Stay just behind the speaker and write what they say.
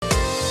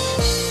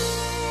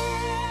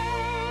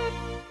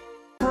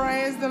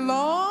Praise the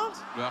Lord.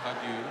 Gloire à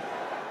Dieu.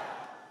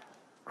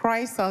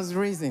 Christ has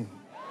risen.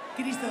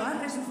 Cristo ha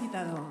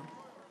resucitado.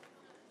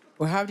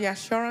 We have the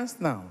assurance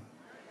now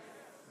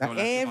that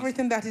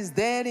everything that is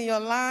dead in your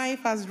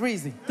life has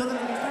risen. Todo lo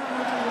que está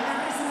muerto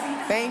ha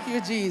resucitado. Thank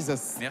you,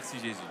 Jesus. Merci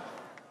Jésus.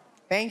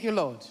 Thank you,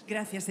 Lord.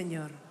 Gracias,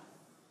 Señor.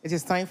 It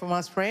is time for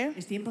mass prayer.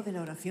 Es tiempo de la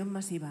oración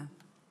masiva.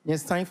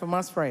 It's time for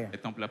mass prayer.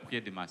 C'est temps pour la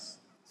prière de masse.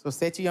 So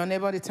say to your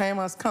neighbor, the time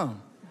has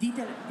come. Dile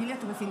a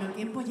tu vecino, el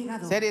tiempo ha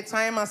llegado. Say the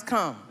time has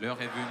come. L'heure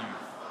est venue.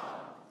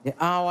 The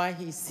hour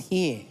is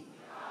here.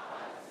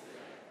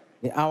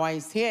 The hour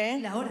is here.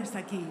 La hora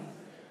está aquí.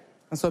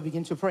 And so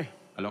begin to pray.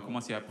 Alors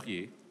commencez à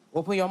prier.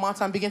 Open your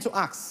mouth and begin to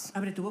ask.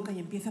 Abre tu boca y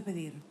empieza a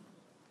pedir.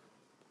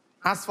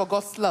 Ask for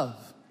God's love.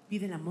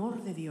 Pide el amor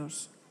de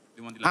Dios.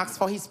 Ask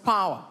for His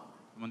power.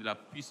 Demandez la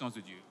puissance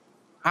de Dieu.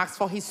 Ask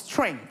for His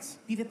strength.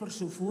 Pide por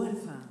su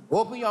fuerza.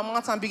 Open your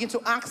mouth and begin to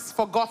ask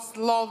for God's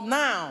love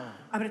now.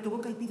 Abre tu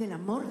boca y pide el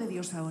amor de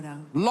Dios ahora.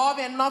 Love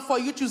enough for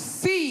you to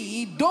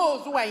see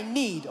those who are in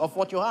need of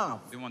what you have.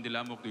 Demandez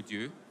l'amour de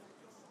Dieu.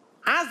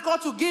 Ask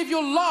God to give you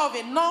love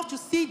enough to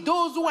see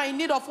those who are in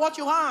need of what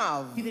you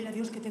have. Pídele a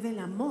Dios que te dé el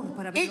amor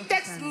para ver It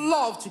takes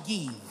love to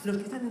give. los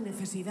que están en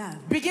necesidad.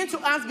 Begin to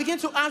ask, begin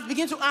to ask,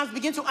 begin to ask,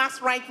 begin to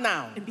ask right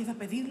now. Empieza a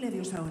pedirle a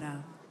Dios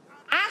ahora.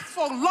 Ask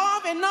for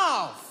love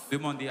enough.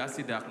 Demandez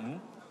assez d'amour.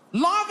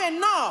 Love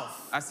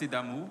enough Assez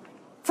d'amour.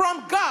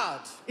 from God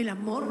El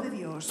amor de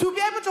Dios to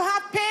be able to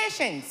have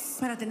patience.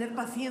 para tener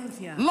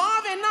paciencia.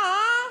 Love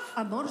enough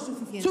Amor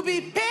suficiente to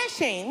be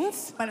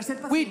patient para ser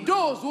with paciente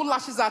those who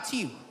lashes at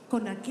you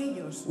con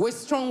aquellos. with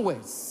strong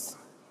words.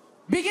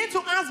 Begin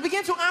to ask,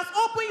 begin to ask.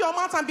 Open your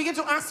mouth and begin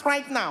to ask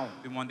right now.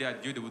 Demandez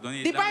à Dieu de vous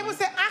donner The Bible l'amour.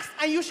 says, ask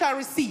and you shall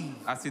receive.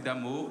 Assez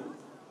d'amour.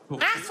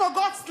 Pour Ask for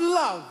God's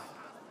love.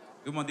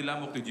 Demandez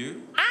l'amour de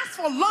Dieu. Ask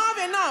for love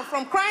enough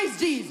from Christ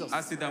Jesus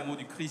Assez d'amour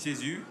du Christ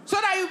Jésus. so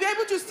that you'll be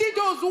able to see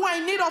those who are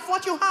in need of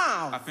what you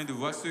have. Afin de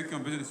voir ceux qui ont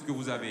besoin de ce que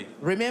vous avez.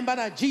 Remember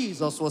that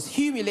Jesus was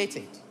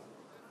humiliated.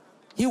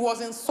 He was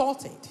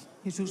insulted.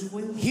 Jesús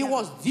fue He humillado,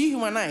 was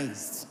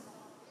dehumanized.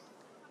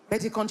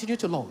 But he continued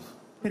to love.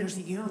 pero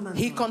siguió amando.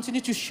 He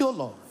continued to show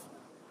love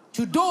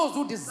to those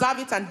who deserve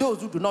it and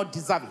those who do not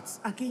deserve it.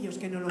 Aquellos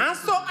que no lo And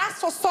so ask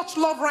for such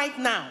love right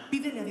now.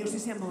 Pídele a Dios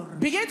ese amor.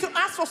 Begin to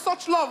ask for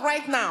such love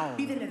right now.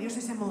 Pídele a Dios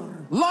ese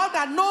amor. Love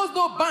that knows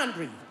no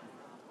boundary.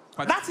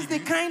 Pas de That is the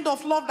tribu. kind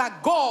of love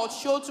that God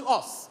showed to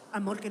us.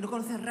 Amor que no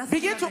conoce raza.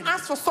 Begin to ni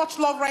ask for such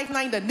love right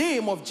now in the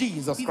name of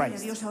Jesus Pídele a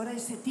Christ. Dios ahora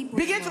ese tipo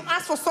Begin de to amor.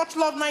 ask for such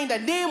love now in the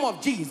name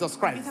of Jesus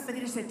Christ. Empieza a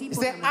pedir ese He tipo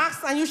said, de amor.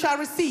 ask and you shall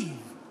receive.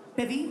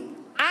 Pedid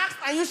Ask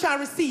and you shall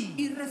receive.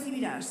 y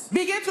recibirás.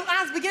 Begin to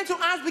ask, begin to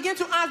ask, begin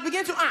to ask,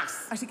 begin to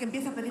ask. Así que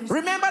empieza a pedir ese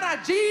Remember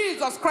that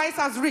Jesus Christ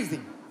has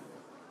risen.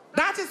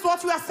 That is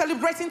what we are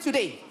celebrating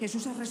today.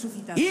 Jesús ha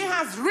resucitado. He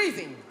has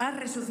risen. Ha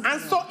resucitado.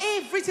 And so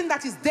everything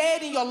that is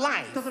dead in your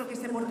life, Todo lo que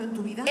esté muerto en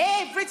tu vida,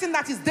 everything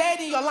that is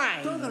dead in your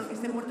life, todo lo que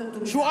esté muerto en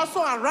tu should vida,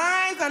 also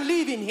arise and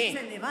live in Him.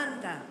 se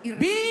levanta y Be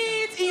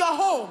resucita. it in your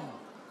home,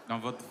 Dans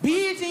votre be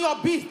it in your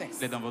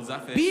business, est dans vos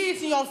affaires. be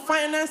it in your Est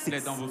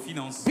finances, dans vos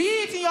finances. be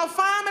it in your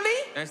family,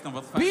 Est dans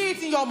votre be famille.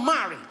 it in your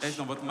marriage. Est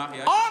dans votre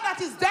mariage. All that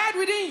is dead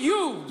within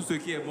you, Tout ce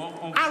qui est mort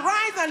en vous.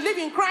 arise and live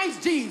in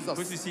Christ Jesus.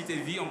 Ressuscite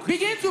et vit en Christ.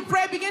 Begin to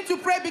pray, begin to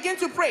pray, begin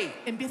to pray.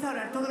 Empieza a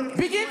orar todo lo que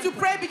Begin esté to muerto.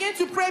 pray, begin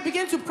to pray,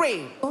 begin to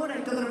pray. Ora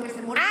y todo lo que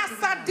esté muerto. en tu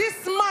As at vida.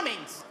 this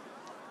moment,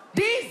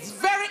 this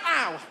very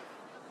hour,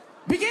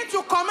 begin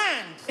to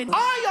command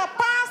all your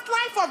past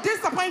life of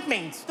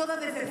disappointment Toda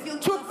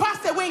decepción to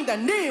pass away in the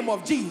name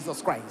of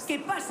Jesus Christ. que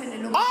pase en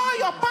el nombre All de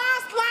your Jesús.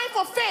 past life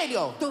of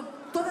failure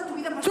Toda tu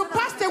vida to pasada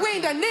pass away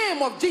in the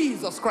name of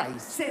Jesus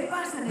Christ. se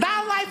pasa en el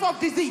That life of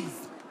disease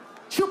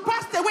should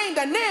pass away in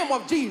the name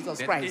of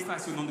Jesus Christ.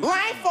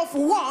 Life of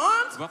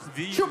want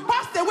should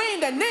pass away in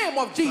the name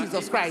of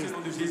Jesus Christ.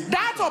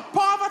 That of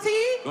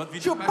poverty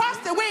should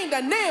pass away in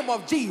the name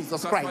of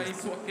Jesus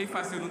Christ.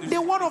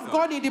 The word of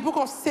God in the book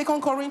of 2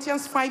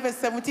 Corinthians 5 verse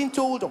 17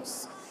 told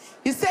us.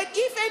 He said,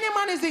 if any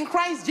man is in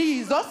Christ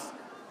Jesus,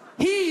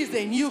 he is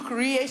a new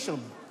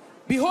creation.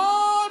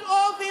 Behold,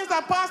 all things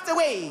are passed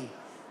away,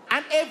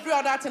 and every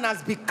other thing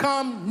has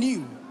become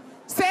new.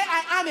 Say,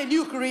 I am a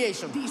new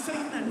creation. Di, soy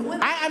una nueva,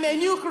 I am a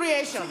new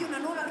creation. soy una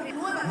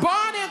nueva.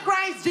 Born in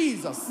Christ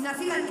Jesus.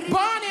 Nacida en Cristo.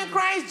 Born in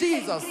Christ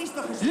Jesus.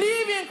 Cristo Jesús.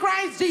 Live in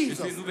Christ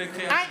Jesus.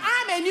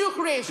 I am a new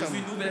creation.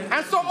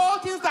 And so all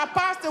things are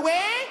passed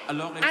away,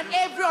 and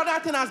every other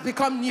thing has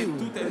become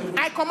new.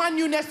 I command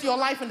newness to your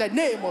life in the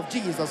name of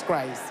Jesus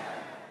Christ.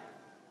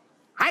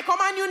 I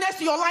command newness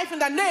to your life in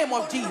the name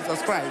of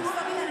Jesus Christ.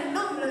 Nueva vida en el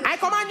nombre de I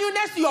command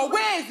newness to your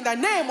ways in the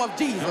name of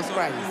Jesus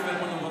Christ.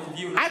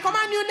 I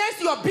command newness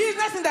to your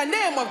business in the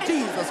name of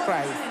Jesus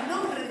Christ. en el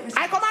nombre de Jesús.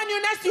 I command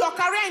newness to your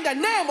career in the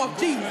name of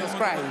Jesus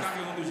Christ.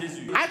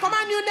 I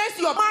command newness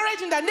to your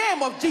marriage in the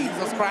name of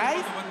Jesus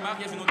Christ.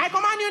 I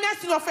command newness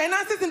to your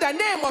finances in the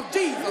name of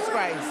Jesus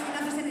Christ.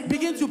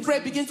 Begin to pray,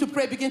 begin to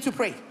pray, begin to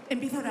pray.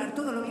 Empieza a orar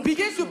todo lo bien.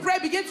 Begin to pray,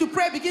 begin to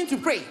pray, begin to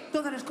pray.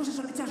 Todas las cosas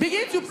son hechas.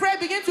 Begin to pray,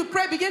 begin to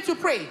pray, begin to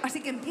pray.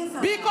 Así que empieza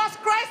a orar. Because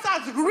Christ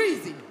has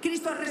risen.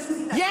 Cristo ha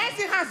resucitado. Yes,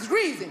 he has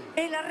risen.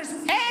 Él ha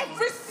resucitado.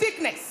 Every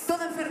sickness,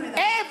 Toda enfermedad.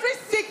 every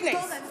sickness,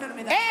 Toda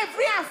enfermedad.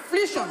 every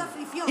affliction Toda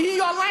aflicción. in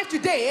your life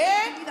today,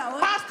 En tu vida hoy.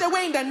 passed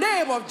away in the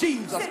name of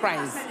Jesus Se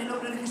Christ. pasa en el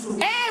nombre de Jesús.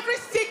 Every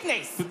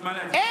sickness, Toute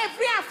maladie.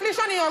 every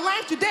affliction in your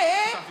life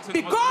today,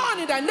 be gone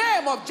in the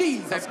name of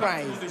Jesus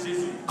Christ. de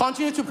Jésus.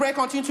 Continue to pray,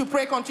 continue to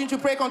pray, continue to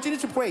pray, continue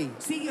to pray.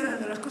 Sigue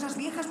orando. Las cosas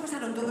viejas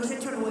pasaron, todo es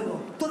hecho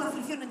nuevo. Toda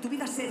aflicción en tu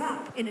vida se va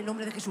en el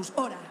nombre de Jesús.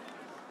 Ora.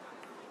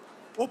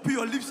 Open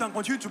your lips and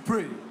continue to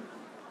pray.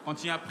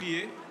 Continue à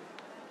prier.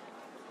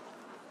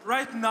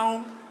 Right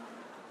now,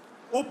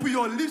 open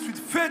your lips with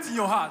faith in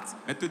your heart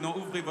Maintenant,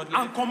 ouvrez votre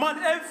and lèvre command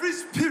every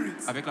spirit,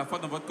 avec la foi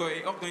dans votre corps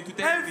et ordonnez tout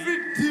esprit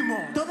every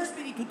demon, Todo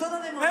espíritu, todo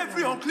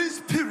every demonio, unclean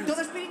spirit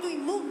todo espíritu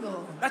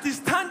inmundo that is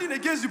standing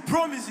against the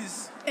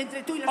promises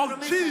entre tú y las of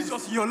promesas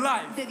Jesus in your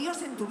life. de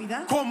Dios en tu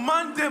vida,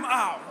 Command them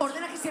out.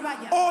 ordena que se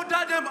vaya.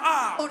 Order them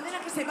out. Ordena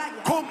que se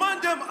vaya.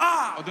 Command them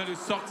out. ordonnez de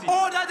sortir.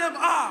 Order them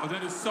out.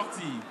 Ordonnez de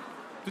sortir.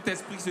 Tout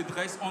esprit qui se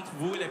dresse entre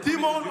vous et les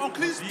Demon, promesses de Dieu unclean pour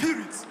votre vie.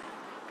 spirits,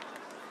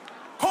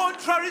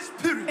 contrary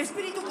spirit,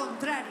 Espíritu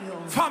contrario,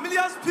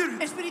 familiar spirit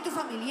espíritu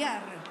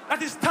familiar,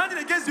 that is standing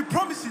against the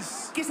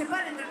promises que se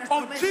para entre las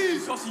of promesas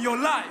Jesus in your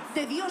life.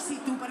 de Dios y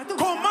tú para tu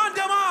vida. Command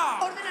them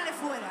out. Ordénale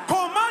fuera.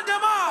 Command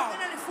them out.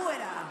 Ordénale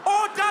fuera.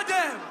 Order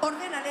them.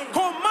 Ordénale.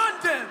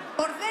 Command them.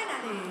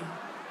 Ordénale.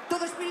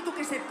 Todo espíritu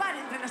que se pare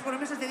entre las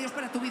promesas de Dios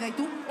para tu vida y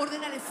tú,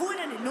 ordénale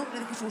fuera en el nombre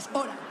de Jesús.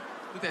 Ora.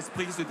 Tout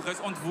esprit qui se dresse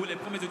entre vous, les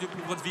promesses de Dieu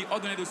pour votre vie,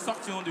 ordonnez de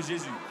sortir au nom de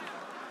Jésus.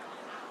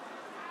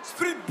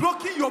 Spirit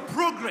blocking your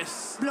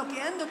progress.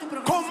 Bloqueando tu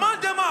progreso.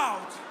 Command them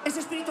out. Ese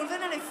espíritu,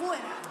 ordénale fuera.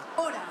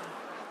 Ora.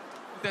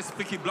 Tout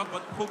esprit qui bloque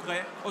votre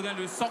progrès,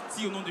 ordonnez de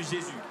sortir au nom de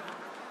Jésus.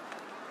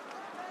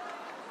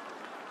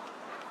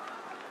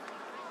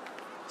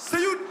 Say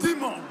you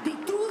demon. Di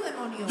tú,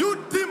 demonio. You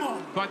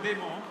demon. Toi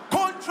démon,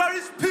 Contrary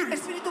spirit.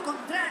 Espíritu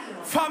contrario.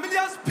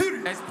 Familiar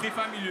spirit. esprit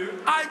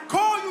familieux, I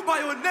call you by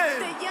your Te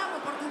name. llamo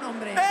por tu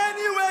nombre.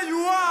 Anywhere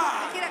you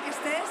are. Quiera que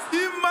estés,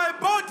 In my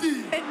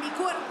body. en mi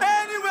cuerpo.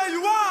 Anywhere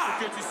you are.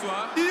 que tu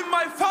sois, In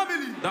my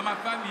family. dans ma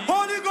famille,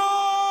 Holy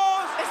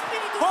Ghost.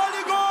 Espíritu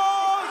Holy Santo.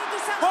 Ghost. Espíritu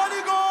Santo.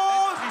 Holy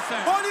Ghost. Esprit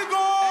Saint. Holy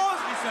Ghost.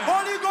 Esprit Saint.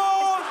 Holy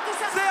Ghost.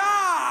 Espíritu Santo. Say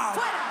out.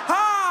 Fuera.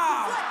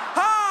 Out.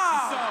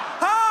 Out. Sors.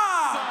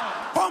 Out.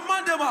 Sors.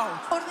 Command them out.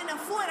 Ordena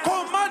fuera.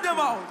 Command them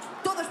out.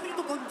 Todo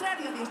espíritu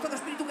contrario a Dios, todo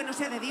espíritu que no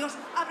sea de Dios,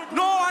 abre tu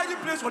No hiding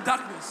place for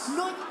darkness.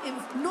 No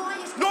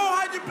hay, No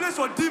hiding place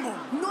for demon.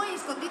 no hay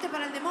escondite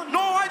para el demonio.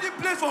 No hiding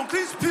place for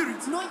unclean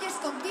spirits. No hay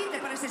escondite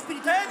para ese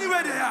espíritu.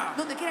 Anywhere they are.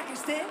 Donde quiera que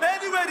esté,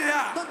 Anywhere they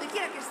are. donde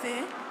quiera que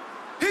esté,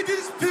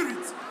 Hidden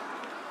spirits.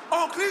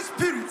 Unclean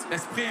spirits.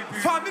 esprit impur,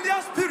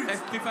 Familiar spirits.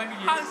 esprit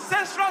familier,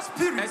 Ancestral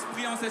spirits.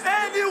 esprit ancestral,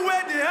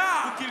 Anywhere they où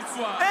are. qu'il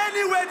soit,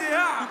 Anywhere they où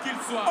are. qu'il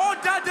soit,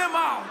 Order them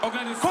out.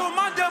 ordonnez de sortir,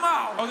 Command them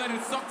out. ordonnez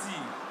de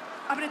sortir.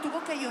 abre tu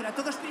boca y ora.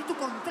 Todo espíritu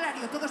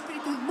contrario, todo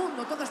espíritu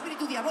inmundo, todo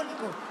espíritu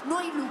diabólico, no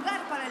hay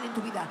lugar para él en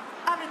tu vida.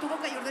 Abre tu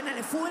boca y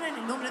ordénale fuera en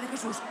el nombre de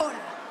Jesús. Ora.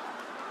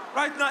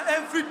 Right now,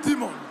 every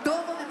demon,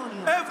 Todo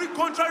demonio, every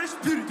contrary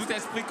spirit, Tout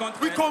esprit we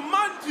contraire,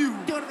 command you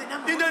te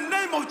ordenamos in the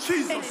name of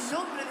Jesus. en el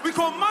nombre de We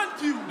command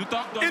you nous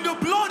t'ordonnons in the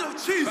blood of par le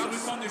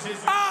Jesus. sang de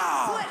Jésus.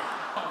 Out!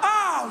 fuera,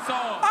 Out!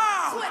 Sors,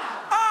 Out! fuera,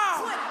 Out!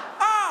 fuera.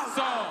 Out!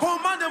 Sors.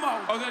 Command them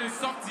out. ordonnez de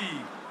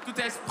sortir. Tout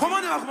esprit,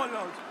 Command them out. Command them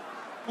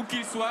out. où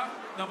qu'il soit,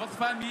 dans votre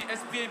famille,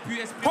 esprit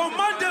impur, esprit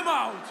Command ancestral, them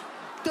out.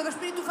 Todo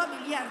espíritu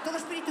familiar, todo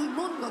espíritu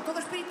inmundo, todo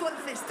espíritu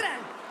ancestral,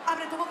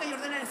 abre tu boca y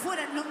ordénale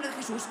fuera en el nombre de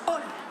Jesús.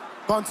 Ora.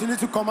 Continue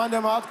to command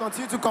them out.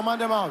 Continue to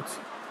command them out.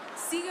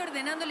 Sigue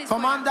ordenándoles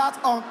Command fuera. that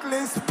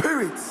unclean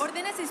spirit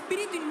Ordena ese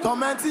espíritu inmundo.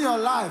 tormenting your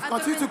life.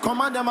 Continue to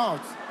command them out.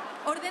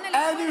 Ordénale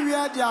fuera.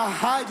 Anywhere they are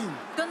hiding,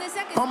 Donde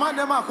sea que command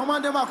esté. them out.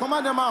 Command them out.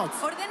 Command them out.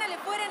 Ordénale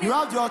fuera en You el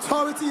have the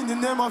authority in the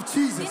name of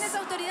Tienes Jesus.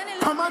 autoridad en el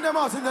Command them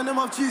out in the name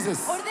of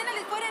Jesus.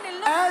 Ordénale fuera en el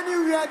nombre.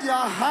 Anywhere they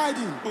are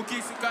hiding, où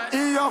qu'il se cache,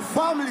 in your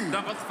family,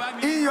 dans votre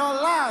famille, in your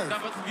dans life,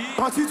 votre vie,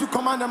 continue to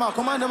command them out.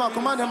 Command them out.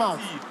 Command them out.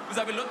 Vous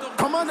avez l'autorité.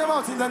 Command them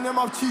out in the name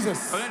of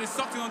Jesus. Ordonnez de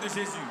sortir au nom de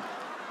Jésus.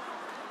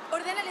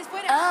 Ordénales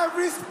fuera.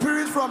 Every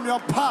spirit from your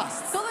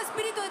past, Todo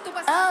espíritu de tu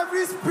pasado.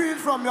 every spirit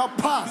from your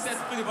Tout past,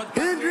 esprit de votre passé,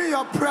 hindering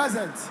your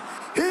present,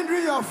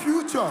 hindering your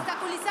future,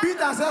 be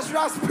it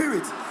ancestral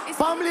spirit,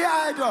 family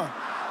idol,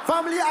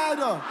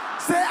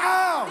 say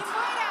out,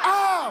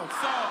 out,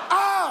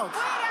 out,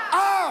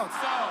 out,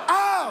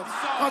 out.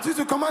 Continue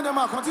to command them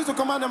out. Continue to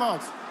command them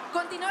out.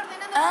 Continúa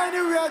ordenando.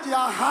 Anywhere they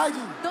are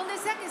hiding, Donde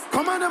sea que esté.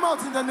 command them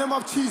out in the name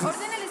of Jesus.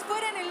 Ordénales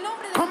fuera en el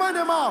nombre de Command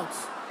them out.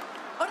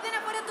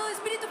 Ordena fuera todo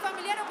espíritu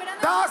familiar operando.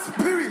 en That tu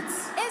vida. spirit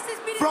Ese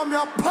espíritu from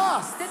your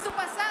past, de tu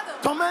pasado.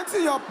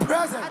 tormenting your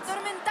present,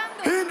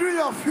 Atormentando hindering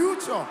your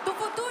future. tu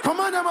futuro.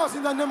 Command them out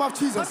in the name of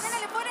Jesus.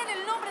 Ordénale fuera en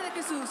el nombre de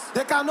Jesús.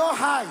 They cannot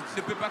hide.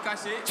 ne peut pas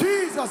cacher.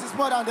 Jesus is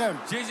more than them.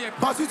 Jésus est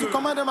plus Continue to que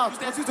command them out. tout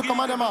Continue to esprit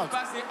command them qui out.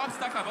 passe et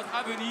obstacle à votre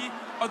avenir.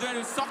 Ordonnez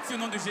de sortir au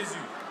nom de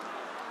Jésus.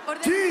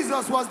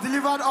 Jesus was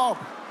delivered up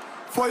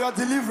for your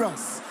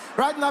deliverance.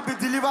 Right now, be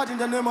delivered in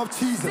the name of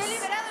Jesus.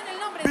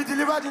 Be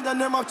delivered in the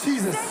name of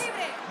Jesus.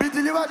 Be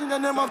delivered in the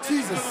name of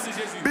Jesus.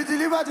 Be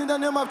delivered in the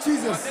name of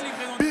Jesus.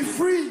 Be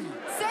free.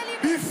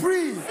 Be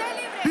free.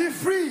 Be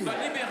free.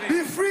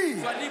 Be free.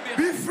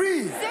 Be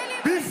free.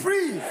 Be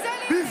free.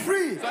 Be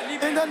free.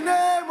 In the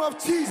name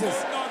of Jesus.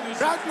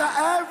 Right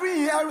now,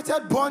 every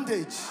inherited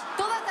bondage,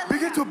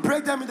 begin to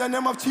break them in the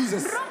name of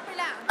Jesus.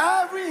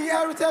 Every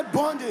inherited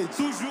bondage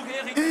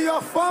in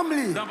your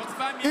family,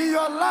 in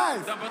your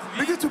life,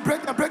 begin to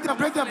break them, break them,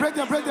 break them, break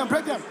them, break them,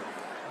 break them.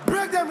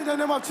 Break them in the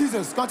name of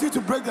Jesus. Continue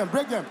to break them,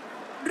 break them.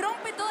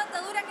 Rompe toda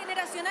atadura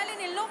generacional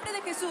en el nombre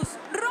de Jesús.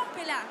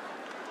 Rómpela.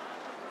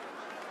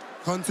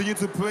 Continue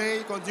to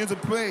pray, continue to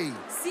pray.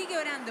 Sigue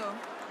orando.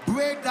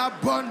 Break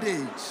that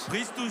bondage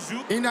Brise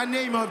toujours in the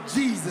name of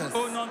Jesus.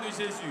 au nom de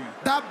Jésus.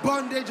 That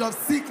bondage of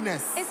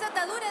sickness, Esa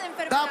atadura de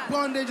enfermedad. that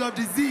bondage of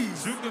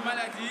disease, Joug de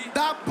maladie,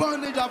 that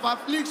bondage of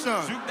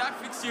affliction. joug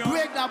d'affliction.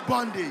 Break that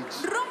bondage.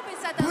 Rompe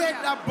esa atadura.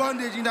 Break that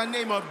bondage in the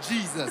name of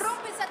Jesus.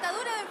 Rompe esa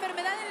atadura de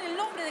enfermedad en el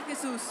nombre de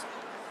Jesús.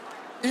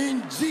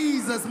 In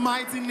Jesus'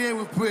 mighty name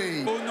we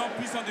pray. Au nom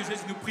puissant de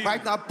Jésus, nous prions.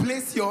 Right now,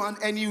 place your hand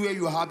anywhere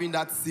you're having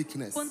that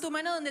sickness. Pon tu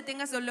mano donde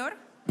tengas dolor.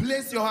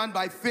 Place your hand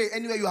by faith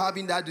anywhere you're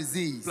having that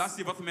disease.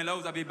 Placez votre main là où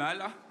vous avez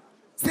mal.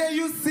 Say,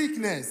 you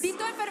sickness, Di tu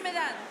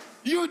enfermedad.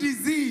 you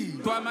disease,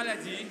 Toi,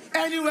 maladie,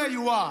 anywhere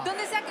you are, Donde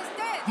sea que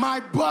estés. my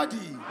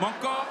body mon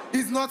corps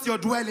is not your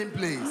dwelling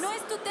place. No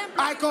es tu templo.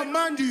 I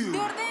command Te you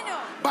ordeno.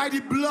 by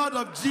the blood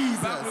of Jesus.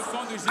 par le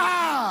sang de Jésus.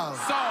 Out!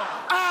 Sors,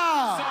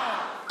 Out!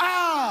 sors.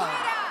 Out!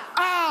 Fuera.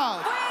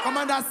 Out! Fuera.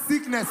 Command that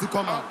sickness to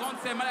come out. Ordonne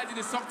ces maladies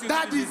de sortir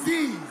That de Jésus.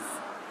 disease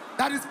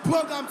that is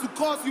programmed to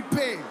cause you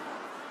pain,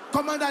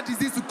 command that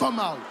disease to come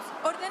out.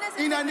 Ordena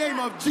esa In the name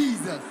enfermedad of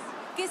Jesus.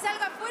 que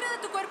salga fuera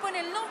de tu cuerpo en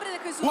el nombre de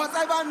Jesús.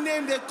 Whatever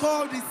name they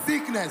call the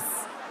sickness,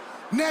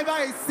 never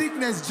a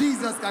sickness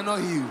Jesus cannot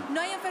heal.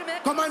 No hay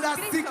enfermedad que Command that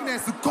Cristo.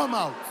 sickness to come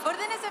out.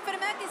 Ordena esa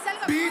enfermedad que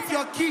salga Be it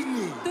your fuera.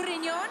 kidney, Tu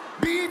riñón,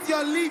 be it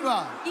your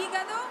liver,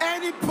 hígado,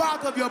 any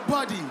part of your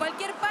body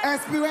cualquier parte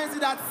experiencing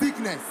that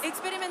sickness.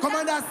 experimental.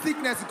 Command that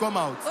sickness to come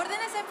out.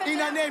 Ordena esa enfermedad In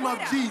the name of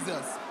fuera.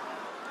 Jesus.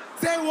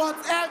 Say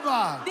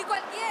whatever, Di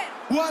cualquier.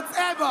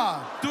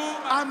 whatever Tout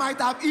I might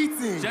have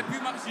eaten j'ai pu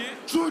marcher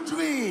through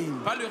dream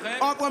par le rêve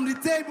or from the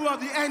table of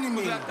the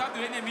enemy, de la table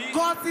de l'ennemi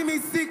causing me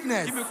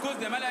sickness, qui me cause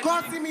des maladies,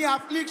 causing me qui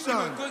affliction,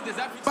 me cause des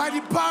by the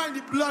afflictions. power and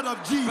the blood of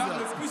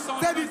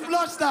Jesus. Say be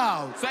flushed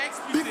out. Sois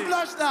Be expulsé.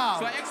 flushed out.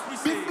 Sois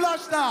expulsé. Be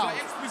flushed out.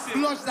 Sois expulsé.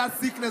 Flush that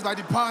sickness by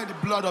the power and the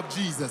blood of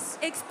Jesus.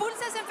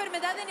 Expulsa esa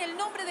enfermedad en el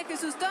nombre de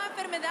Jesús. Toda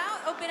enfermedad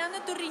operando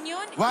en tu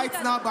riñón. y Right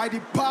hígado. now, by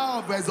the power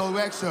of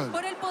resurrection,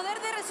 Por el poder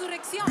de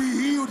resurrección. be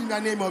healed in the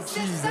name of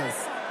Sé Jesus.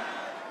 sano.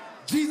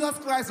 Jesus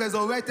Christ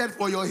resurrected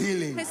for your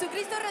healing.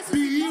 Jesucristo Be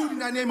healed in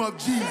resucitó. the name of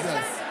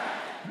Jesus.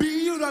 Be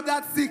healed of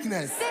that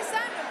sickness. Sé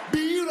sano. Be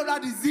healed of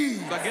that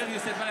disease. Sois guéri de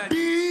cette maladie. Be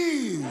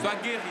healed Sois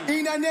guéri.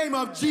 in the name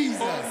of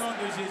Jesus. Au nom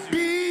de Jésus. Be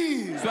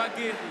healed. Sois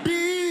guéri. Be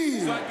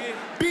healed. Sois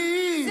guéri. Be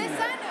Sé healed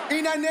sano.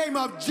 in the name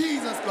of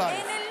Jesus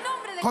Christ. En el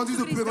nombre de Continue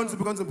to pray, Jesucristo.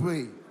 continue to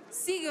pray.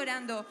 Sigue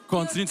orando.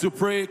 Continue to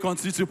pray,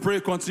 continue to pray,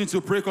 continue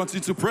to pray,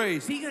 continue to pray.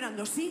 Sigue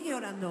orando, sigue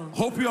orando.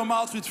 Open your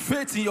mouth with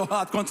faith in your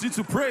heart. Continue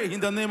to pray in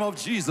the name of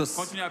Jesus.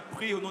 Continue à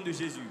prier au nom de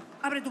Jésus.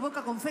 Abre tu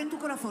boca con fe en tu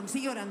corazón.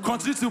 Sigue orando.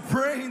 Continue to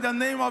pray in the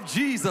name of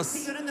Jesus.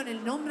 Sigue orando en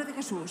el nombre de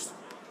Jesús.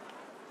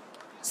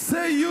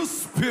 Say, you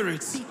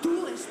spirit. Si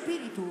tu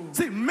espíritu,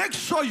 See, make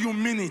sure you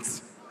mean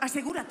it.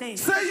 asegúrate.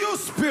 Say, you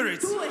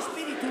spirit. Tu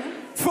espíritu,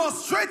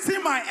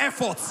 Frustrating my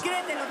efforts.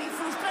 créetelo, di,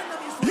 frustrando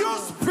mi You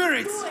esfuerzo.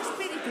 spirit. Tu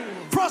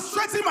espíritu,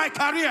 Frustrating my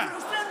career.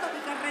 frustrando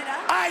mi carrera.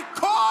 I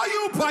call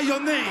you by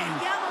your name.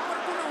 Llamo por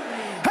tu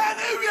nombre.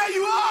 Anywhere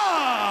you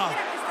are.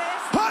 Mira que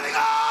estés. Holy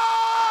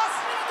Ghost.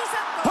 Espíritu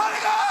Santo.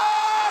 Holy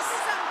Ghost.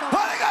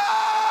 Holy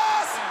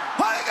Ghost.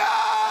 Holy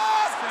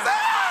Ghost. Say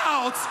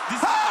out.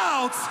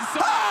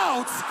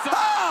 Out.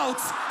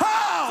 Out. Out.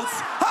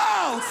 Out.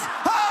 Out.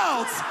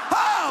 Out.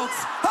 Out.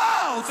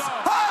 Out.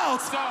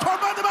 Out.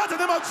 Command them out in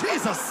the name of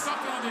Jesus.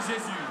 Sortez au nom de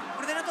Jésus.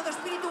 Ordena todo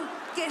espíritu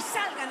que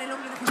salga en el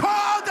nombre de Jesús.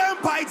 Call them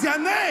by their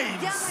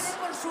names. Llámale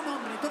por su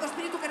nombre. Todo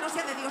espíritu que no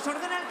sea de Dios,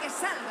 ordena al que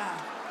salga.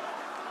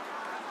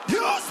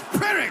 You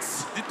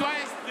spirits Dis-toi,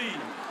 esprit,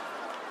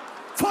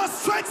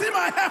 frustrating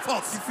my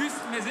efforts, tu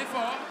frustres mes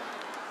efforts,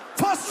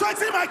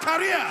 frustrating my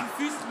career.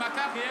 tu frustres ma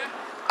carrière,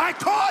 I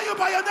call you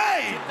by your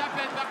name.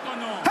 t'appelle par ton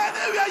nom.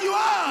 Anywhere you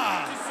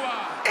are, Tu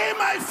sois in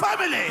my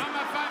family, dans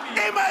ma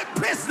famille, in my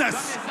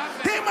business,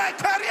 in my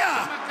career,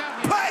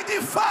 by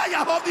the fire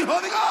of the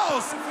Holy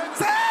Ghost.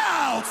 Say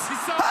out,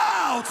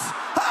 out,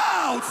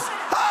 out,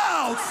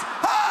 out,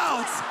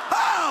 out,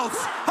 out,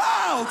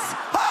 out,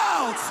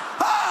 out,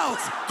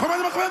 out.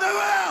 Command them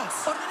everywhere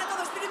else. Ordena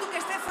todo espíritu que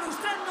esté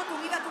frustrando tu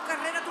vida, tu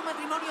carrera, tu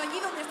matrimonio, allí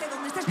donde estés.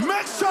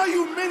 Make sure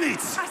you mean it.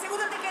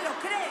 Asegúrate que lo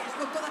crees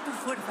con todas tus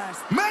fuerzas.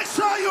 Make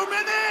sure you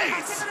mean it.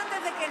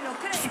 Asegúrate de que lo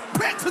crees.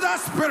 Speak to that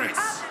spirit.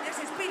 Habla de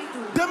ese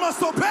espíritu. They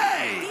must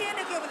obey.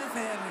 Tiene que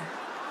obedecer.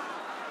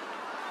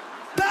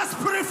 That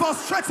spirit spirit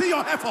frustrating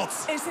your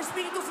efforts. Ese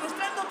espíritu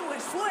frustrando tu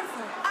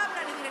esfuerzo.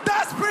 Háblale directamente.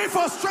 That spirit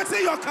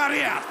frustrating your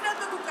career.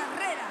 Frustrando tu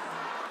carrera.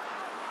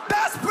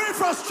 That spirit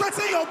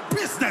frustrating your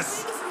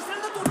business. Espíritu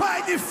frustrando tu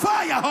By the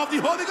fire of the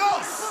Holy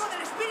Ghost. fuego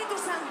del Espíritu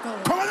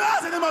Santo. Come on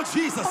out in the name of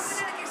Jesus.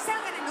 Ordena que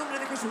salga en el nombre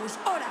de Jesús.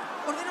 Ora.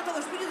 Ordena todo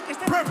espíritu que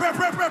esté. Pray, pray,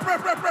 pray, pray, pray,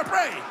 pray, pray,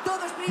 pray.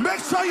 Todo espíritu. Make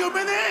sure you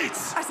mean it.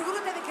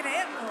 Asegúrate de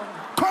creerlo.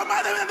 Come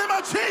out in the name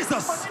of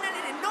Jesus. Ordena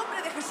en el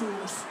nombre de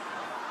Jesús.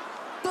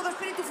 Todo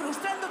espíritu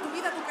frustrando tu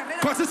vida, tu carrera.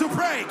 Continue to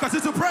pray,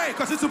 continue to pray,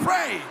 continue to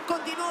pray.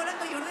 Continúa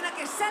orando y ordena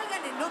que salga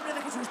en el nombre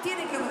de Jesús.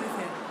 Tiene que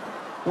obedecer.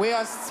 We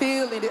are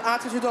still in the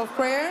attitude of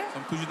prayer. Nous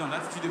sommes toujours dans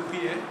l'attitude de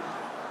prière.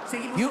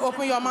 Seguimos. You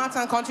open your mouth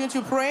and continue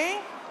to pray.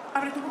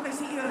 Abre tu boca y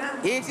sigue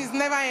orando. It is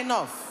never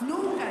enough.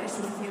 Nunca es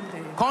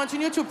suficiente.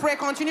 Continue to pray,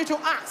 continue to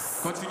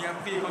ask. Continue à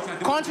prier, continue à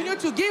demander. Continue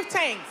to give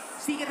thanks.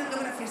 Sigue dando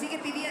gracias, sigue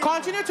pidiendo.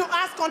 Continue to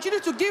ask, continue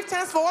to give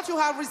thanks for what you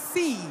have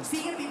received.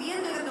 Sigue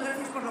pidiendo y dando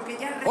gracias por lo que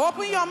ya has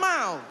Open recibido. your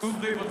mouth.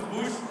 Ouvrez votre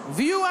bouche.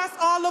 Viewers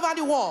all over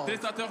the world.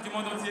 Téléspectateurs du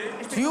monde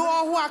entier. You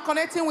all who are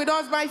connecting with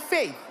us by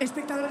faith.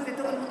 Espectadores de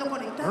todo el mundo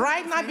conectados.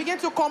 Right now, begin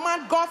to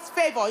command God's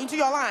favor into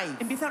your life.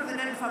 Empieza a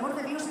ordenar el favor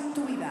de Dios en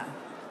tu vida.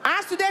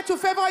 Ask today to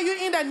favor you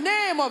in the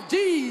name of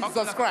Jesus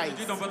Offrez la faveur de Christ.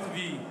 Dieu dans votre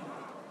vie.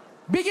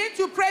 Begin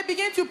to pray,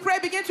 begin to pray,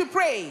 begin to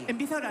pray.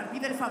 Empieza a orar,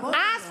 pide el favor de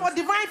Ask for Dios.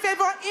 divine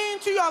favor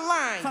into your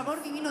life. Favor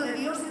divino de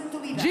Dios en tu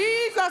vida.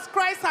 Jesus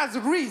Christ has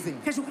risen.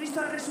 Jesucristo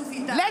ha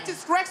resucitado. Let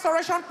His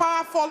restoration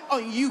power fall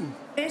on you.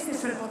 Ese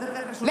es el poder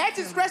de resurrección. Let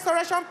His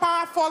restoration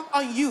power fall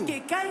on you.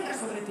 Que caiga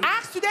sobre ti.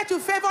 Ask today to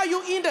favor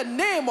you in the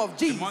name of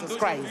Jesus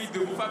Christ.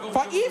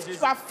 For if you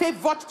are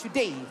favored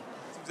today,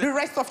 the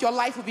rest of your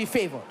life will be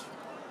favored.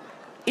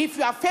 If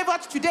you are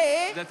favored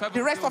today,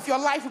 the rest of your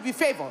life will be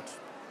favored.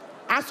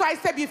 And so I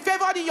say, be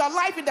favored in your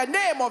life in the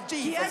name of Que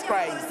Jesus haya favor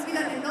Christ. en tu vida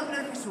en el nombre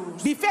de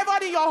Jesús. Be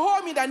favored in your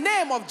home in the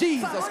name of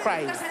Jesus Favor en tu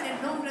Christ. casa en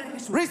el nombre de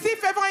Jesús. Receive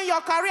favor in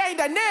your career in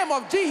the name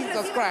of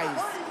Jesus Recibe Christ.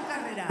 favor en tu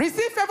carrera.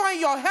 Receive favor in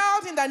your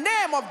health in the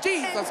name of En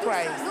Jesus tu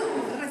Christ.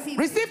 salud, recibe.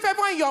 Receive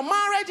favor in your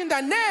marriage in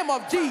the name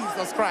of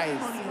Jesus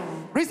Christ.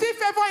 Receive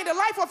favor in the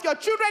life of your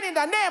children in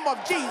the name of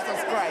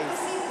Jesus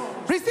Christ.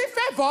 Receive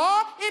favor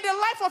in the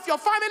life of your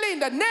family in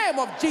the name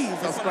of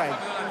Jesus Christ.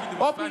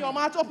 Open your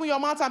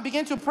mouth and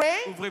begin to pray.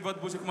 Ouvrez votre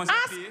bouche et commencez à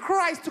Ask prier.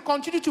 Christ to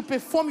continue to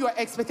perform your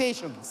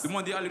expectations.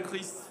 Demandez à le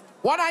Christ.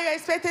 What are your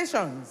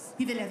expectations?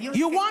 Pídele a Dios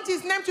You que- want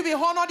His name to be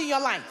honored in your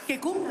life. que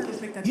cumpla tu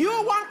expectativa. You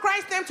want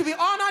Christ's name to be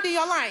honored in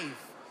your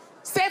life.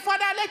 Say,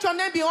 Father, let your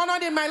name be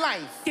honored in my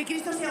life. Que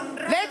Cristo sea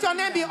honrado. Let your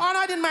name be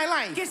honored in my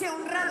life. Que sea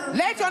honrado.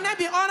 Let your name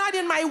be honored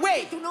in my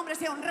way. Tu nombre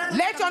sea honrado.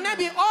 Let your name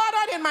be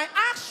honored in my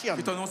Que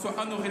action. ton nom soit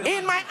honoré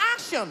In my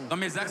action. dans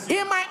mes actions.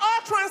 In my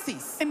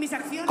utterances. En mis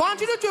acciones.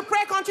 Continue to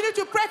pray, continue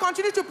to pray,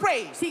 continue to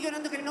pray. Sigue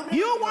orando que el nombre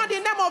You de want the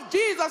name of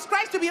Jesus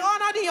Christ to be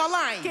honored in your que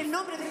life. el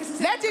nombre de Jesús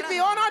sea Let it be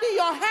honrado honored in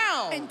your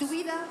health, en tu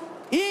vida,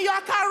 in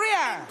your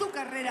career, tu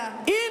carrera.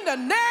 in the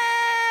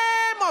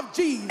name of En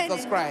Jesus el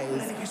nombre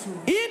Christ. de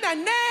Jesús. In the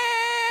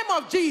name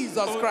of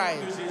Jesus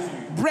Christ.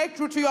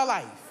 Breakthrough to your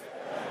life.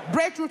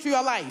 Breakthrough to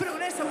your life.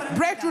 Progreso para tu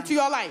Breakthrough vida. to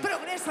your life.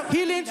 Progreso para tu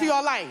Healing to vida.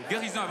 your life.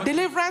 Guérison à votre vie.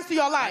 Deliverance to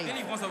your life.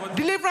 Délivrance à votre vie.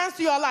 Deliverance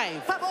to your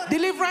life.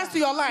 Deliverance to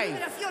your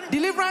life.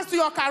 Deliverance to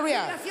your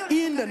career.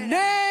 In the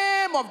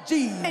name of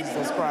En el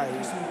Jesus nombre de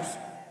Christ. Jesús.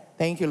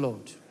 Thank you,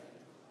 Lord.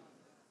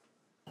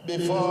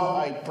 Before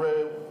I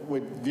pray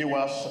with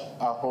viewers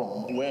at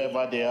home,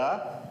 wherever they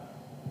are,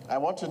 I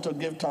want you to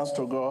give thanks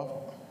to God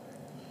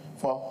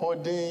for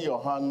holding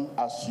your hand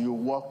as you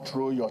walk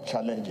through your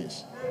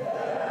challenges.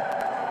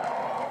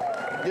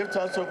 Give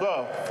thanks to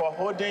God for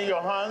holding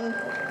your hand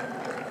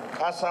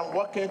as I'm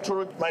walking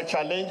through my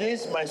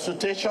challenges, my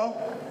situation.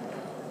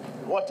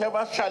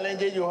 Whatever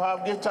challenges you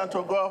have, give thanks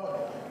to God.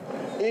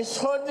 He's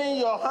holding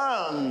your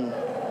hand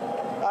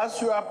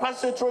as you are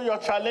passing through your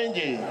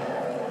challenges.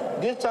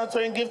 Give thanks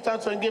to Him, give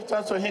thanks to Him, give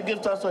thanks to Him, give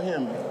thanks to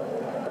Him.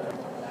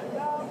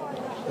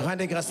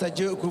 Rendez grâce à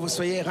Dieu, que vous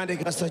soyez, rendez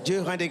grâce à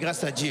Dieu, rendez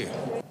grâce à Dieu.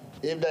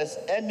 If there's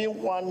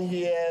anyone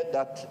here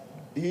that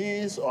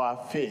his or her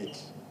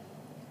faith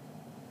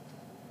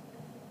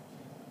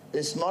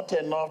is not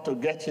enough to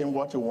get him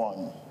what he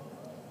wants,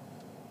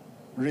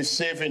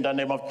 receive in the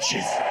name of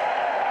Jesus.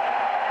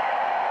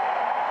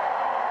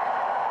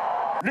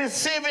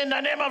 Receive in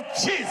the name of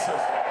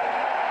Jesus.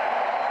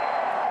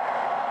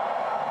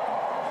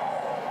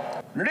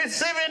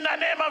 Receive in the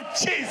name of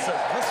Jesus.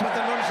 Reçois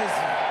dans le nom de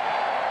Jésus.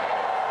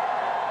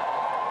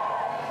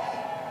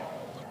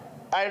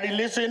 I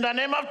release you in the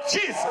name of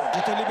Jesus.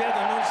 Je te libère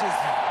dans le nom de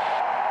Jésus.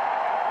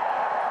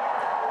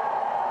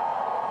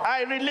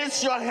 I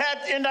release your head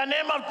in the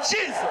name of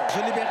Jesus. Je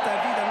libère ta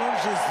vie dans le nom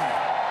de Jésus.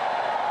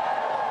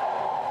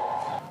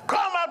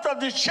 Come out of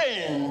the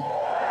chain.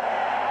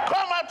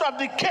 Come out of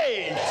the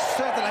cage.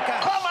 Sors de la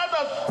cage. Come out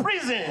of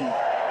prison.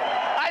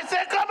 I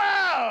say, come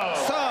out.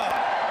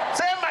 Sors.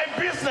 Say my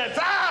business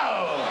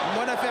out.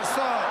 Mon affaire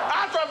sort.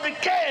 Out of the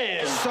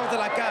cage. Sors de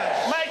la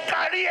cage. My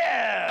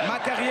career. Ma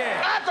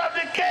carrière. Out of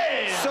the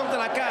cage. Sors de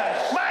la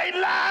cage. My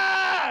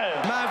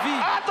life. Ma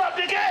vie. Out of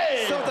the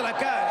cage. Sors de la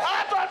cage.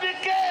 Out of the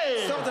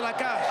cage. Sors de la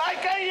cage. I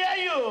can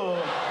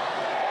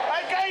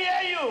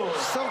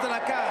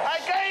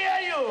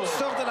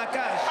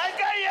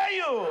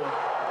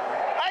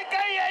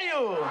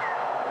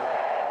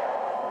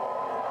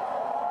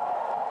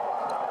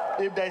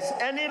If there's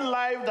any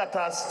life that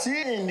are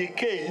still in the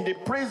cage, in the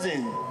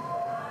prison,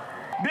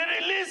 be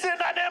released in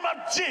the name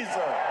of Jesus.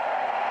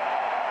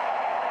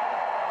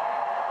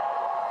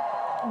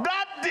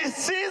 That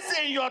disease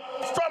in your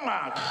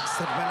stomach,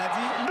 Cette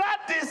maladie, that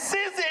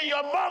disease in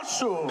your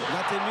muscle,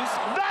 dans tes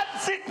muscles, that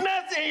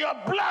sickness in your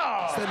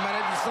blood, cette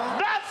maladie du sang,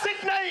 that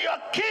sickness in your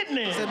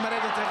kidney, cette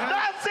maladie de tes reins,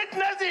 that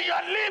sickness in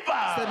your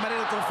liver, cette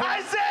maladie de ton I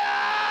foie, say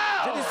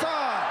je dis out.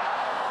 sors.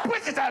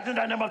 Push it out in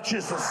the name of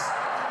Jesus.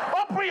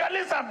 Open your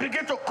lips and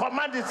begin to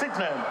command the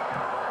sickness.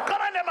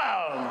 Command them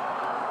out.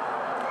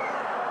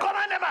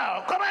 Command them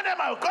out. Command them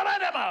out.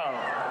 Command them out.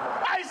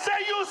 I say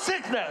you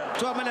sickness.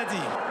 Toi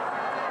maladie,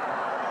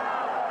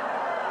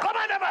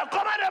 Command them out.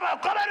 Command them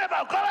out. Command them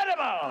out. Command them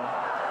out.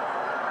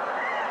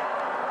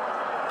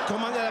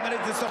 commande à la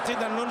maladie de sortir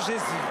dans le nom de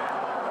Jésus.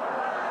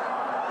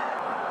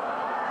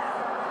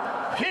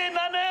 In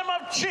the name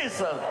of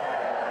Jesus.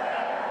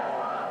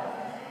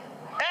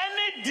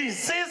 Any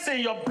disease in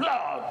your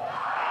blood,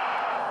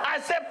 I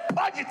say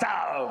purge it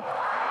out.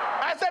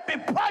 I say be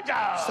purged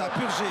out. Ça a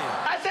purgé.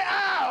 I say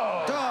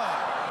out. Dors.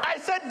 I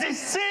said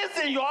disease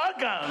in your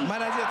organ.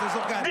 Maladie dans tes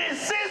organes.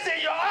 Disease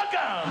in your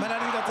organ.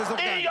 Maladie dans tes In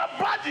organes. your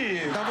body.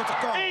 Dans votre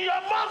corps. In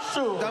your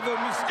muscle. Dans vos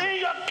muscles. In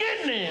your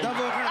kidney. Dans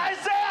vos reins. I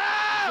say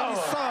out.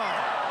 Sors.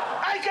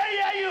 I can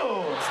hear you.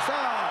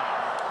 Sors.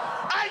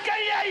 I can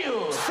hear you.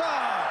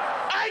 Sors.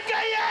 I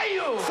can hear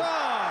you.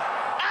 Sors.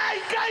 I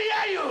can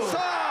hear you.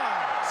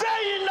 Sors. Say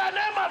in the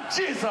name of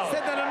Jesus.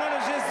 C'est dans le nom de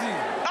Jésus.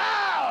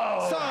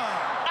 Out. Sors.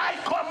 I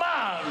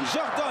command.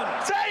 J'ordonne.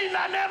 Say in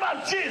the name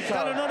of Jesus.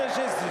 Dans le nom de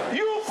Jésus.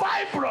 You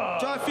fibro.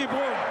 Toi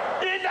fibrome.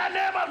 In the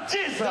name of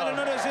Jesus. Dans le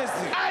nom de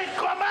Jésus. I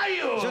command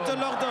you. Je te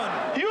l'ordonne.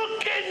 You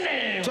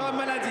kidney. Toi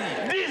maladie.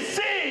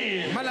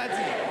 Disease.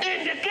 Maladie.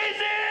 In the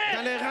kidney.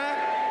 Dans les reins.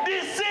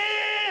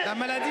 Disease. La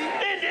maladie.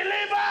 In the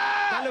liver.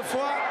 Dans le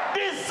foie.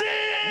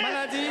 Disease.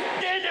 Maladie.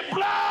 In the Dans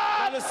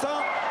blood. le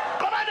sang.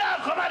 Command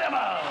out. Command them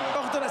out.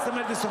 Ordonne à cette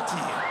maladie de sortir.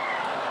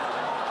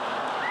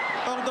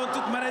 Ordonne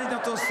toute maladie dans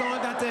ton sang,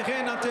 dans tes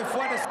reins, dans tes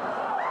foies.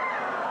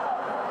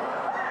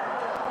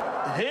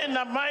 In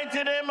the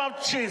mighty name of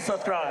Jesus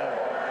Christ.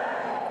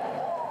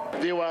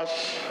 Viewers,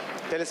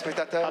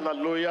 Téléspectateurs,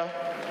 hallelujah.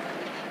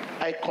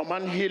 I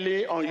command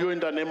healing on you in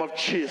the name of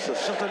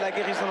Jesus. j'ordonne la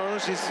guérison dans le nom de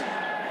Jésus.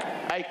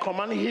 I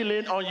command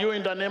healing on you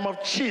in the name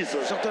of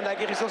Jesus. J'ordonne la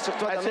guérison sur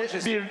toi dans I le nom de say,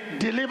 Jésus. be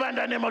delivered in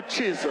the name of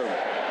Jesus.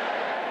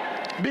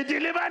 Be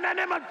delivered in the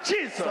name of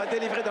Jesus. Sois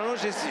délivré dans le nom de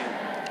Jésus.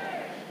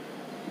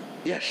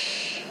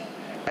 Yes,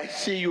 I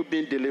see you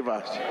being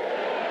delivered.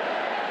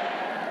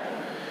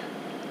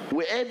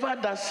 Wherever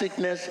that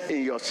sickness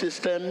in your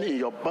system, in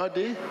your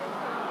body,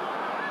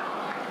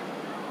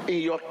 in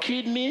your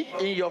kidney,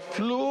 in your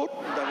fluid,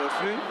 Dans le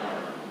flux,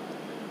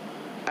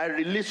 I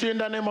release you in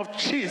the name of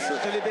Jesus.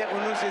 je te libère au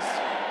nom de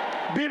Jésus.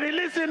 Be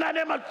released in the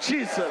name of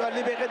Jesus. Sois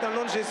libéré dans le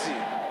nom de Jésus.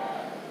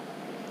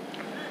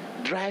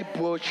 Dry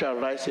bones shall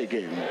rise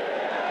again.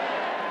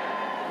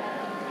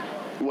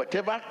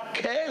 Whatever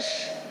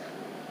curse,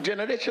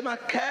 generational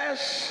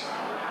curse,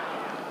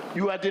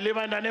 you are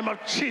delivered in the name of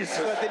Jesus.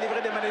 Sois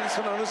délivré des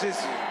malédictions dans le nom de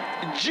Jésus.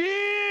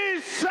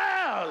 Jesus!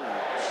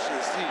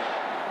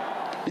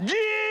 Jésus.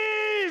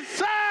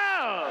 Jesus!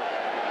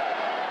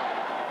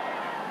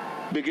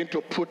 Begin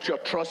to put your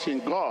trust in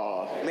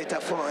God Mets ta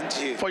foi en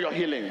Dieu for your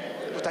healing,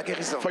 pour ta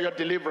guérison, for your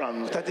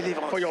deliverance, ta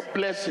délivrance, for your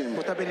blessing,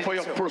 pour ta bénédiction, for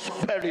your ta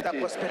prosperity.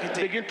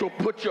 prospérité. Begin to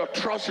put your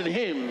trust in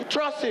Him.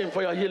 Trust Him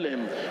for your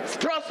healing.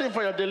 Trust Him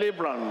for your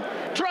deliverance.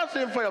 Trust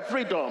Him for your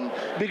freedom.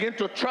 Begin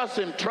to trust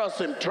Him, trust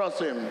Him, trust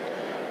Him.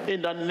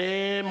 In the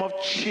name of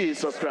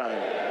Jesus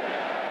Christ.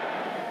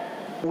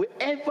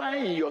 Wherever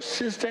in your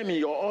system, in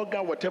your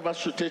organ, whatever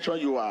situation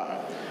you are,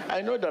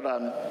 I know there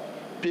are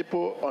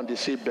people on the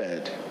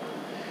seabed.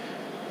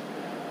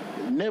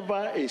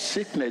 Never a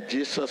sickness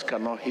Jesus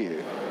cannot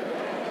heal.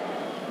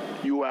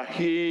 You are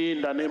healed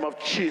in the name of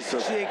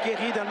Jesus. Tu es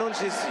guéri dans le nom de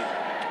Jésus.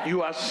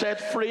 You are set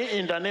free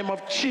in the name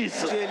of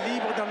Jesus. Tu es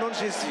libre dans le nom de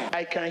Jésus.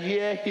 I can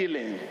hear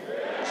healing.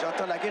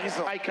 J'entends la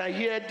guérison. I can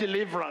hear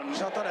deliverance.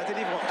 J'entends la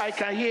délivrance. I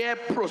can hear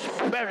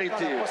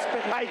prosperity.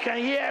 I can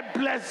hear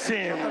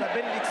blessing. J'entends la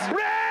bénédiction.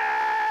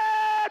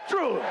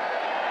 Breakthrough.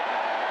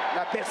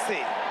 La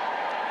percée.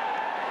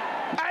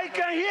 I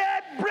can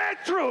hear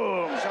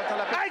breakthrough. J'entends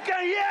la I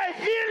can hear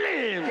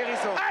healing.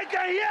 Guérison. I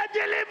can hear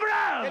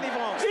deliverance.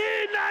 Délivrance.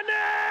 In the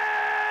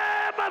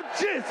name of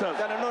Jesus.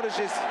 Dans le nom de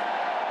Jésus.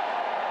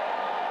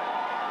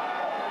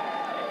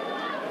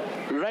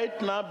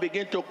 Right now,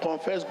 begin to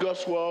confess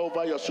God's word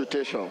over your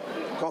situation.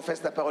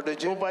 Confesse la parole de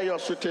Dieu Over your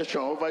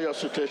situation. Over your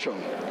situation.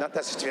 dans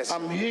ta situation.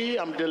 I'm here.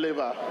 I'm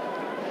delivered.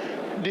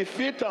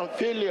 Defeat and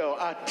failure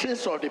are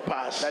things of the La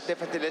past.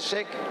 défaite et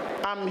l'échec,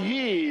 I'm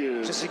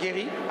healed. je suis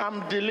guéri.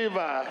 I'm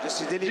delivered. Je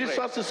suis délivré.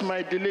 Jesus is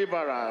my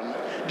deliverer.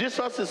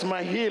 Jesus is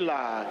my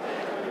healer.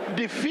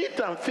 Defeat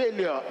and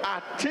failure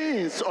are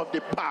things of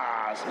the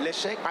past.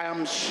 L'échec, I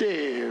am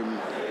saved.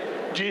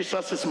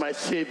 Jesus is my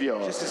Savior.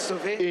 je suis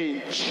sauvé.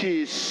 In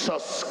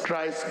Jesus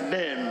Christ's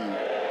name.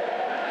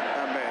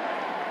 Amen.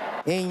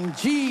 In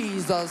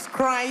Jesus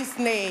Christ's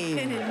En name.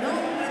 el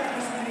nombre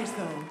de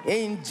Jesucristo.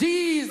 In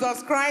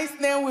Jesus Christ's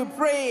name we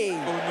pray. Au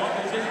nom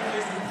de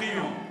Jésus-Christ, nous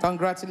prions.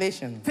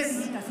 Congratulations.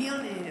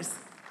 Felicitaciones.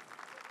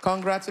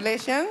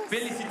 Congratulations.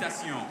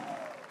 Félicitations.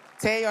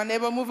 Tell your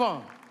neighbor, move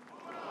on.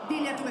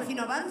 Dile a tu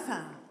vecino,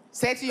 avanza.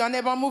 Say to your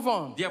neighbor, move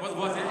on. Dis à votre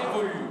voisin,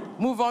 évolue.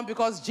 Move on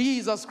because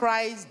Jesus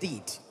Christ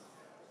did.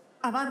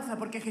 Avanza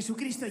porque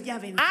Jesucristo ya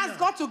venció. Ask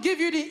God to give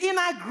you the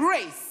inner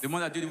grace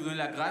Demande à Dieu de vous donner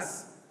la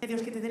grâce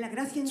Dios que te dé la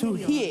gracia to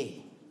interior hear,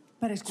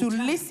 para to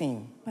escuchar,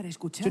 listen para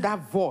escuchar to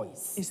that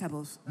voice, esa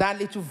voz, that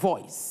little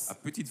voice à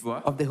petite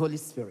voix of the Holy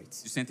Spirit.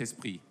 du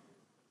Saint-Esprit.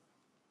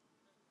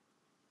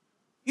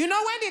 You know,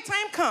 when the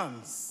time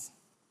comes,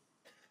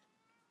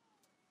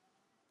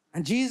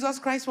 and Jesus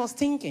Christ was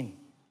thinking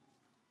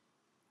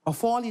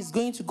of all he's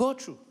going to go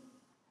through,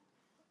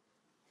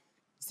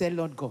 he said,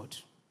 Lord God,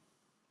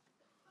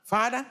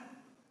 Father,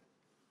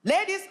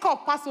 let this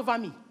cup pass over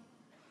me.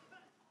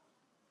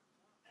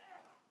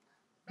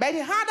 But he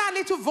had that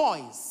little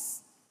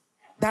voice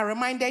that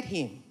reminded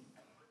him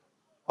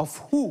of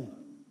who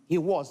he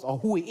was or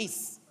who he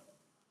is.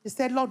 He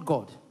said, Lord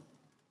God,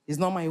 it's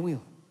not my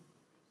will.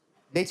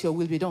 Let your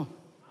will be done.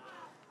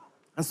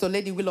 And so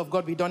let the will of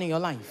God be done in your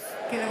life.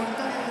 que la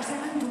voluntad de Dios se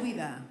haga en tu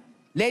vida.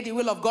 Let the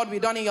will of God be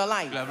done in your Que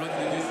life. la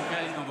volonté de Dieu se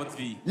réalise dans votre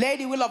vie. Let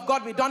the will of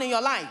God be done in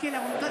your life. Que la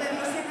voluntad de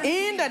Dios se haga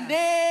In the en tu vida.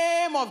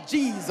 name of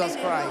Jesus En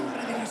el Christ.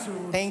 nombre de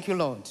Jesús. Thank you,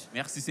 Lord.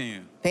 Merci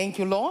Seigneur. Thank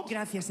you, Lord.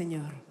 Gracias,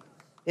 Señor.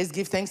 Let's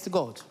give thanks to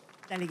God.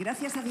 Dale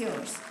gracias a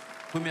Dios.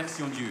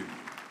 Remercions Dieu.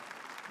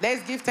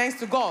 Let's give thanks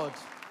to God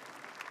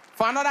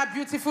for another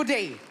beautiful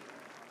day,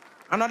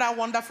 another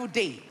wonderful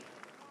day.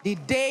 The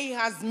day He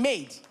has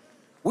made.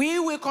 We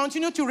will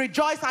continue to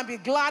rejoice and be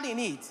glad in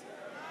it.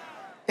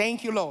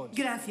 Thank you, Lord.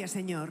 Gracias,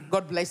 Señor.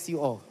 God bless you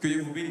all. Que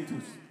Dieu vous bénisse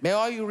tous. May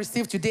all you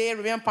receive today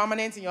remain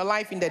permanent in your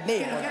life in the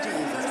name Que lo que of has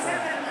Jesus. recibido sea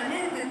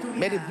permanente en tu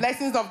May the vida.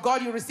 blessings of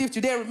God you receive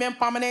today remain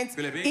permanent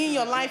in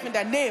your life in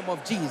the name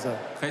of Jesus.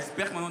 Reste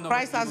permanent dans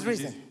Christ votre has vie,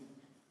 risen. Jésus.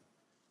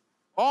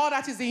 All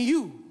that is in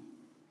you,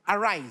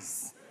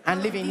 arise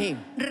and live in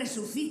Him.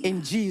 Resucita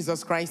In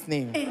Jesus Christ's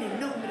name. en el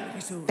nombre de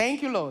Jesús.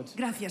 Thank you, Lord.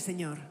 Gracias,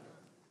 Señor.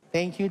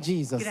 Thank you,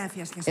 Jesus.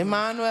 Gracias, Jesús.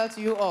 Emmanuel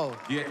to you all.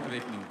 Dieu est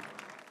avec nous.